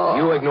frontier law.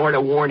 You ignored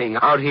a warning.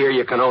 Out here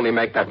you can only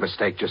make that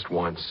mistake just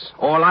once.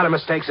 Oh, a lot of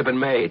mistakes have been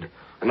made.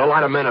 And a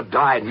lot of men have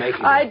died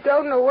making I them.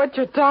 don't know what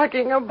you're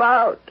talking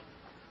about.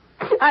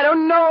 I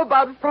don't know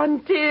about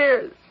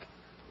frontiers.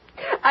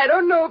 I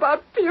don't know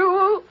about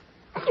fuel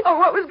or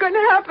what was going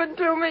to happen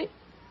to me.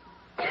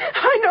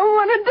 I don't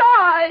want to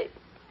die.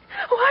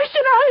 Why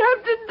should I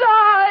have to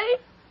die?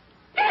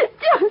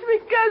 Just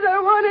because I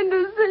wanted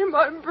to see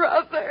my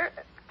brother.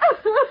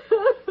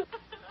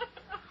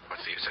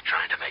 What's the use of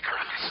trying to make her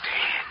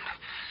understand?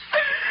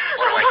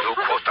 What do I do?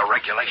 Quote the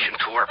regulation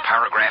tour,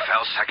 paragraph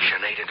L,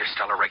 section 8,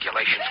 interstellar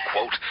regulations,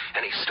 quote,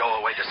 any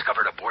stowaway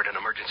discovered aboard an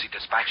emergency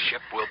dispatch ship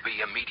will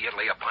be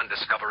immediately upon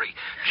discovery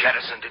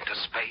jettisoned into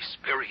space,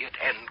 period,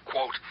 end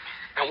quote.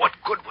 And what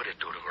good would it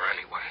do to her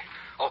anyway?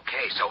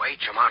 Okay, so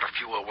H amount of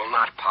fuel will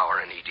not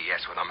power an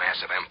EDS with a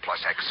massive M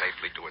plus X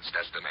safely to its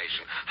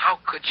destination. How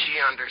could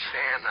she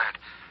understand that?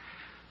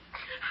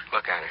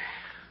 Look at her.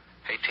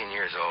 18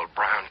 years old,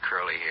 brown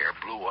curly hair,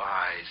 blue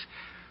eyes,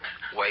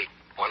 weight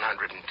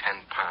 110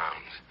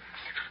 pounds.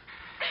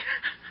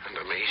 And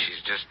to me,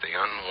 she's just the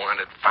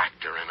unwanted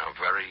factor in a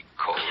very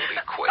cold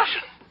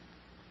equation.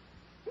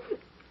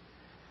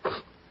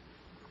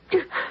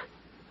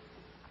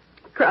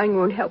 Crying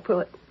won't help,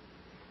 will it?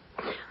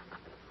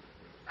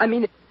 I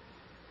mean,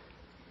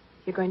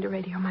 you're going to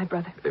radio my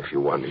brother. If you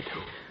want me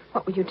to.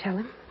 What will you tell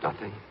him?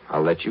 Nothing.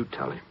 I'll let you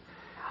tell him.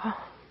 Oh.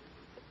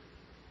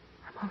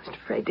 I'm almost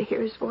afraid to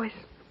hear his voice.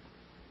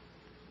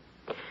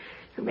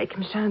 You make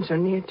him sound so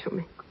near to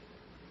me.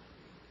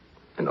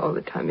 And all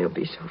the time he'll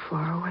be so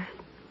far away.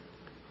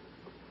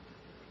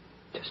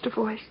 Just a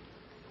voice.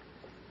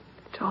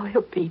 That's all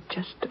he'll be,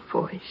 just a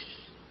voice.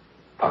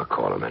 I'll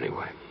call him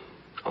anyway.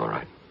 All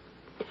right.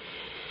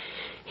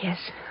 Yes.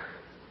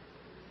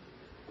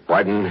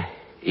 Warden,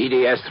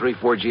 EDS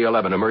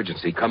 34G11,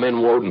 emergency. Come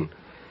in, Woden.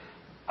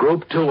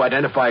 Group 2,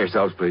 identify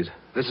yourselves, please.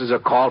 This is a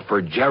call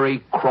for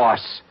Jerry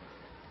Cross.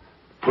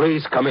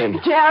 Please come in.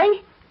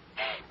 Jerry?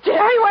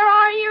 Jerry, where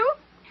are you?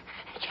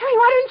 Jerry,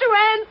 why don't you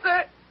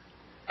answer?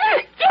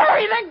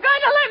 Jerry, they're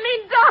going to let me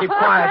die. Keep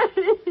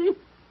quiet.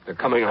 They're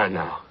coming on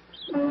now.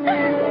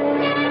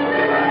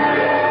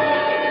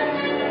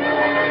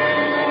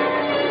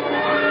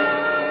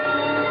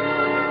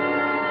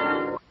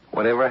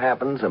 Whatever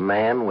happens, a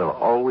man will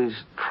always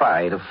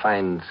try to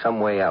find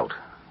some way out,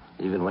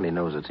 even when he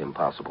knows it's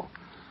impossible.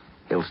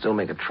 He'll still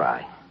make a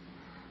try.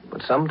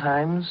 But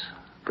sometimes,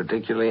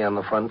 particularly on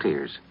the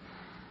frontiers,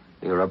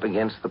 you're up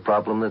against the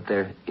problem that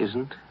there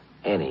isn't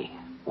any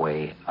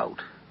way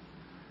out.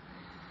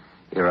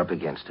 You're up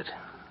against it.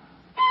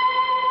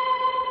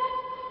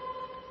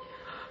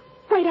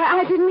 Wait,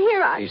 I didn't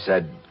hear. He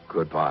said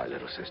goodbye,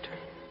 little sister.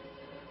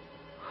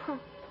 Oh.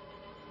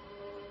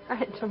 I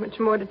had so much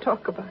more to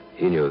talk about.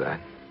 He knew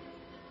that.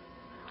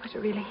 Was it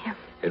really him?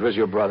 It was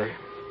your brother.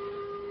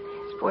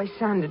 His voice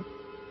sounded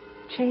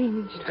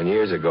changed. 10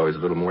 years ago, he was a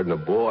little more than a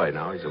boy.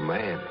 Now he's a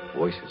man. His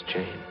voice has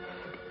changed.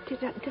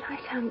 Did I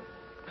sound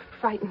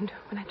frightened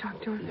when I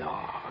talked to him?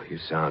 No, you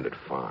sounded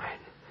fine.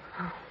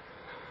 Oh.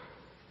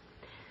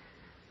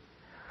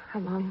 How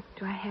long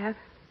do I have?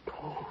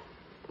 Oh,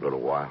 a little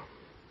while.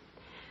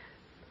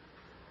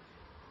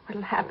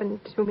 What'll happen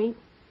to me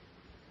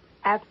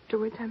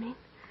afterwards, I mean?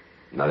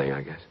 Nothing,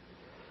 I guess.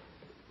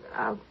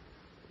 I'll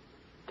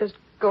just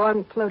go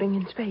on floating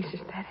in space, is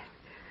that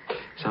it?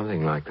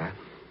 Something like that.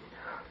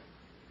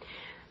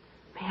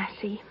 May I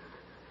see?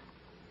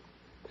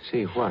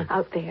 See what?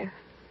 Out there.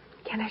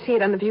 Can I see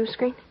it on the view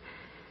screen?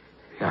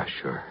 Yeah,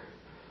 sure.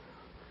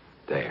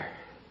 There.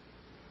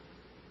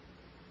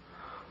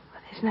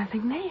 Well, there's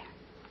nothing there.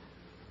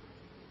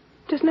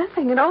 There's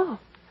nothing at all.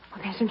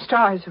 Well, there's some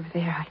stars over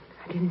there.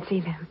 I didn't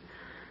see them.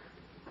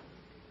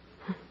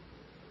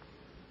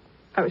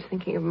 I was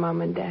thinking of Mom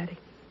and Daddy.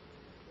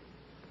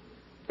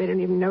 They don't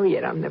even know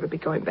yet I'll never be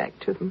going back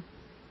to them,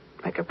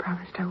 like I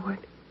promised I would.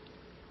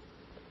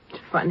 It's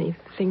funny,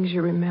 the things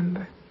you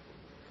remember.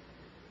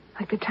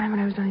 Like the time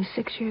when I was only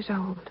 6 years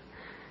old,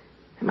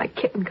 and my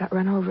kitten got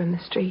run over in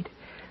the street.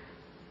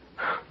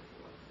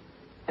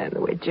 And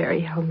the way Jerry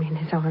held me in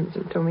his arms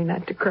and told me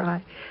not to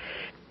cry.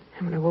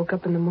 And when I woke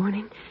up in the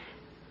morning,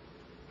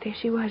 there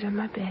she was on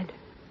my bed,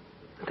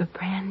 with a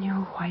brand new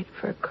white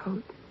fur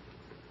coat.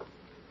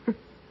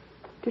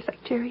 Just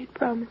like Jerry had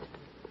promised.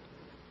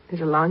 It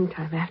was a long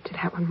time after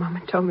that when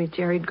Mama told me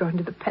Jerry had gone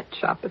to the pet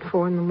shop at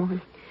 4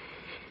 a.m.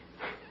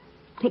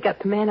 He got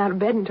the man out of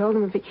bed and told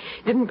him if he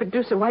didn't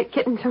produce a white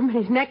kitten,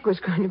 somebody's neck was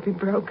going to be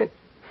broken.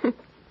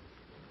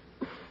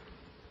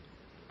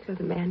 So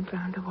the man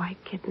found a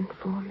white kitten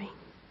for me.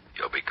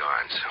 You'll be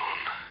gone soon.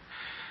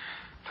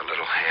 The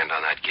little hand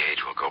on that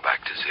gauge will go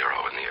back to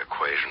zero and the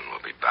equation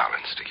will be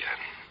balanced again.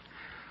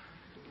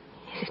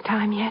 Is it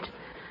time yet?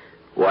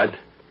 What?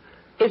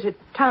 Is it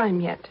time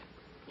yet?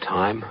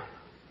 Time?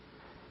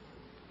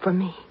 For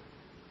me.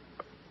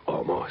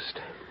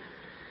 Almost.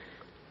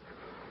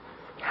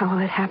 How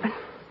will it happen?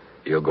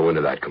 You'll go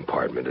into that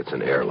compartment. It's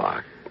an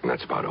airlock, and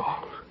that's about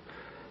all.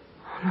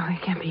 Oh, no,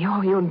 it can't be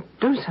all. You'll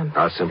do something.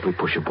 I'll simply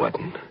push a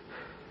button.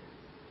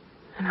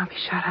 And I'll be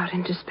shot out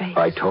into space.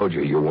 I told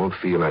you, you won't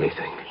feel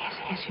anything.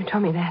 Yes, you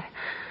told me that.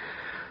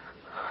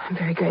 I'm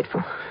very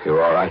grateful.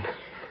 You're all right?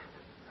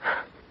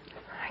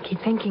 I keep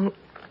thinking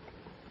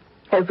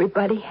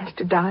everybody has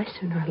to die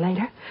sooner or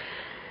later.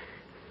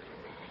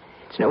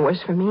 It's no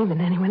worse for me than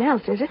anyone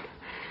else, is it?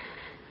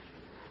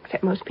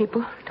 Except most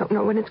people don't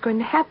know when it's going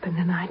to happen,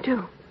 and I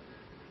do.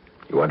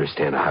 You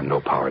understand I have no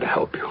power to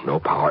help you. No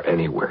power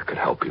anywhere could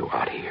help you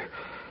out here.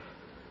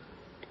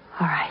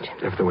 All right.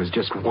 If there was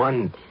just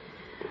one...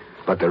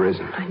 But there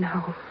isn't. I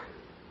know.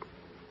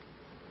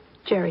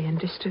 Jerry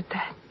understood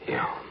that.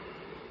 Yeah.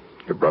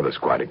 Your brother's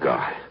quite a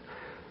guy.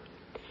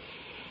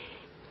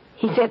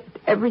 He said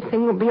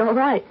everything will be all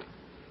right.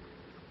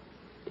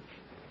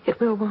 It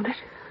will, won't it?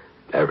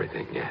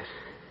 Everything, yes.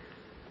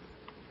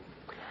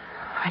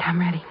 All right, I'm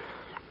ready.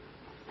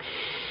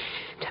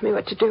 Tell me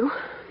what to do.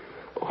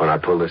 When I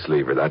pull this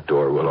lever, that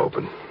door will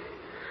open.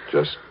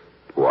 Just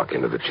walk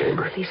into the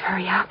chamber. Please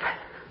hurry up.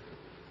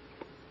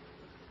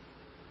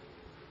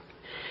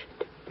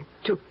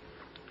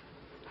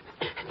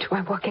 Do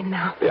I walk in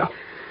now? Yeah.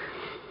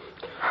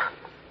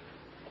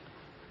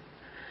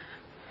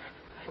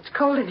 It's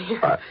cold in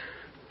here.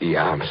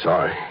 Yeah, I'm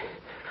sorry.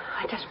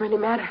 It doesn't really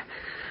matter.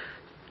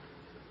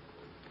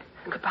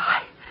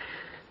 Goodbye.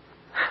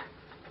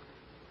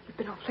 You've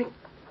been awfully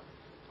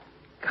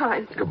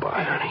kind.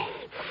 Goodbye, honey.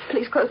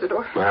 Please close the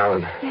door. Well,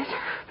 yes?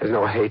 There's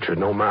no hatred,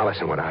 no malice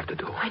in what I have to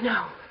do. I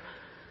know.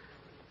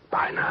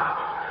 Bye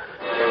now.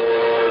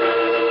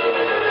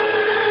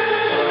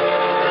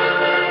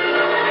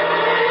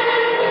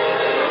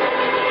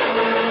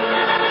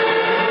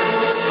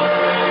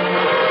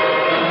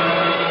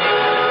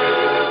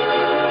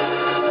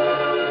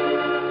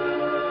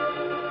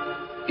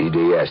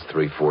 EDS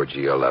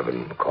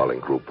 34G11, calling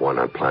Group 1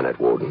 on Planet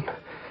Woden.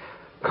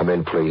 Come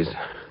in, please.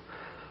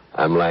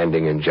 I'm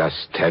landing in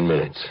just 10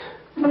 minutes.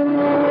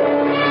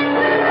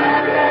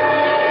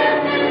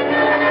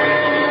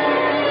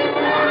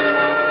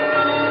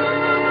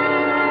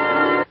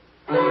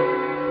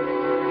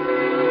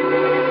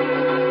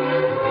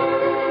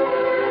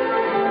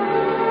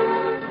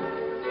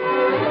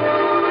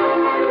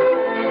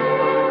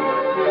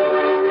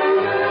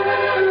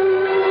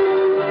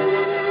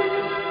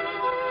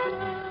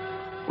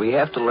 We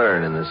have to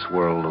learn in this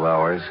world of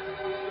ours.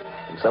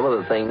 And some of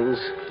the things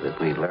that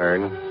we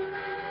learn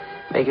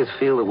make us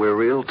feel that we're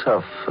real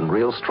tough and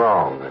real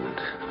strong,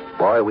 and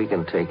boy, we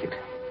can take it.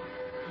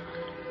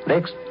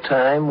 Next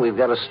time, we've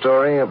got a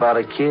story about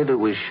a kid who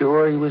was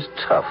sure he was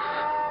tough.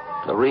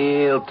 A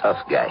real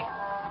tough guy.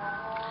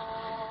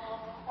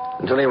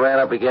 Until he ran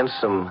up against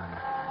some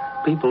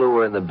people who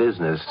were in the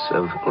business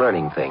of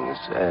learning things.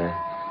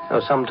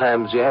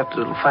 Sometimes you have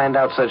to find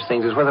out such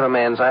things as whether a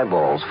man's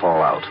eyeballs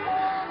fall out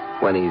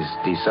when he's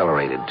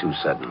decelerated too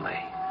suddenly.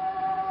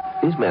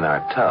 These men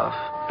aren't tough.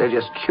 They're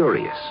just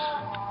curious.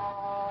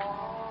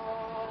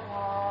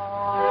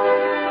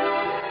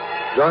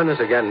 Join us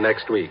again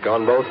next week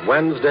on both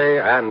Wednesday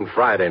and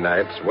Friday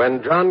nights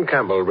when John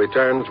Campbell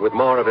returns with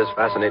more of his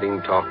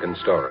fascinating talk and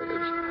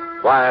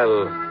stories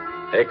while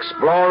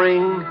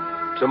exploring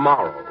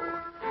tomorrow.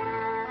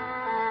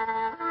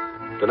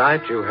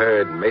 Tonight you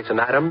heard Mason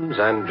Adams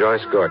and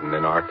Joyce Gordon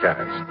in our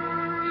cast.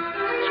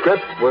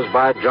 Script was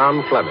by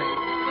John Fleming,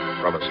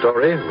 from a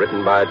story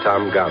written by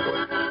Tom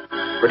Godwin.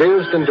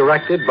 Produced and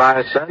directed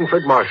by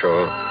Sanford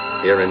Marshall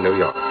here in New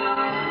York.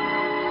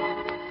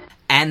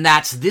 And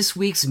that's this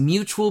week's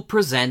Mutual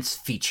Presents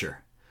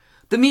feature.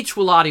 The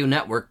Mutual Audio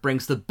Network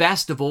brings the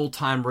best of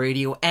old-time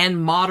radio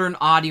and modern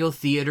audio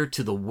theater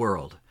to the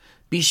world.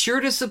 Be sure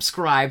to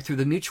subscribe through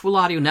the Mutual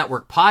Audio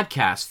Network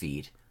podcast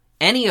feed,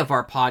 any of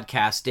our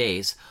podcast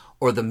days,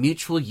 or the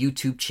Mutual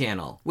YouTube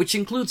channel, which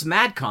includes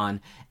MadCon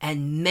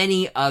and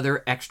many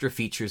other extra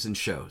features and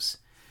shows.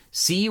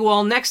 See you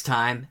all next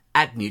time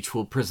at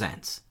Mutual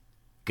Presents.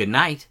 Good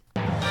night.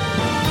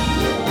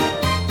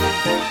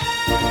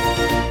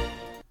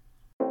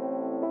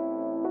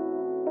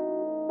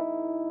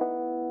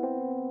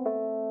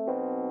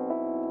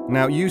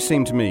 Now, you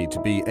seem to me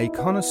to be a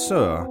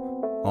connoisseur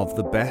of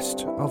the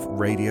best of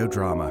radio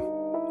drama.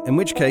 In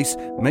which case,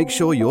 make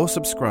sure you're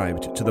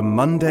subscribed to the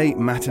Monday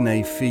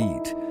Matinee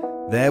feed.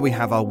 There we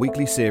have our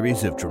weekly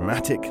series of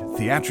dramatic,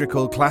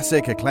 theatrical,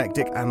 classic,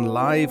 eclectic, and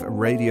live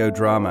radio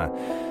drama.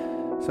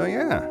 So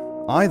yeah,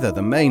 either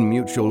the main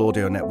Mutual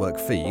Audio Network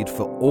feed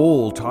for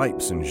all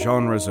types and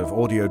genres of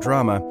audio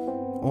drama,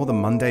 or the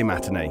Monday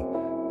Matinee.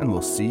 and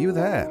we'll see you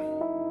there.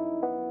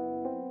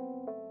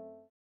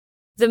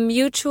 The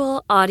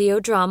Mutual Audio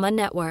Drama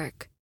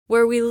Network,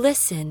 where we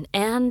listen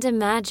and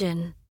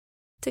imagine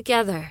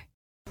together.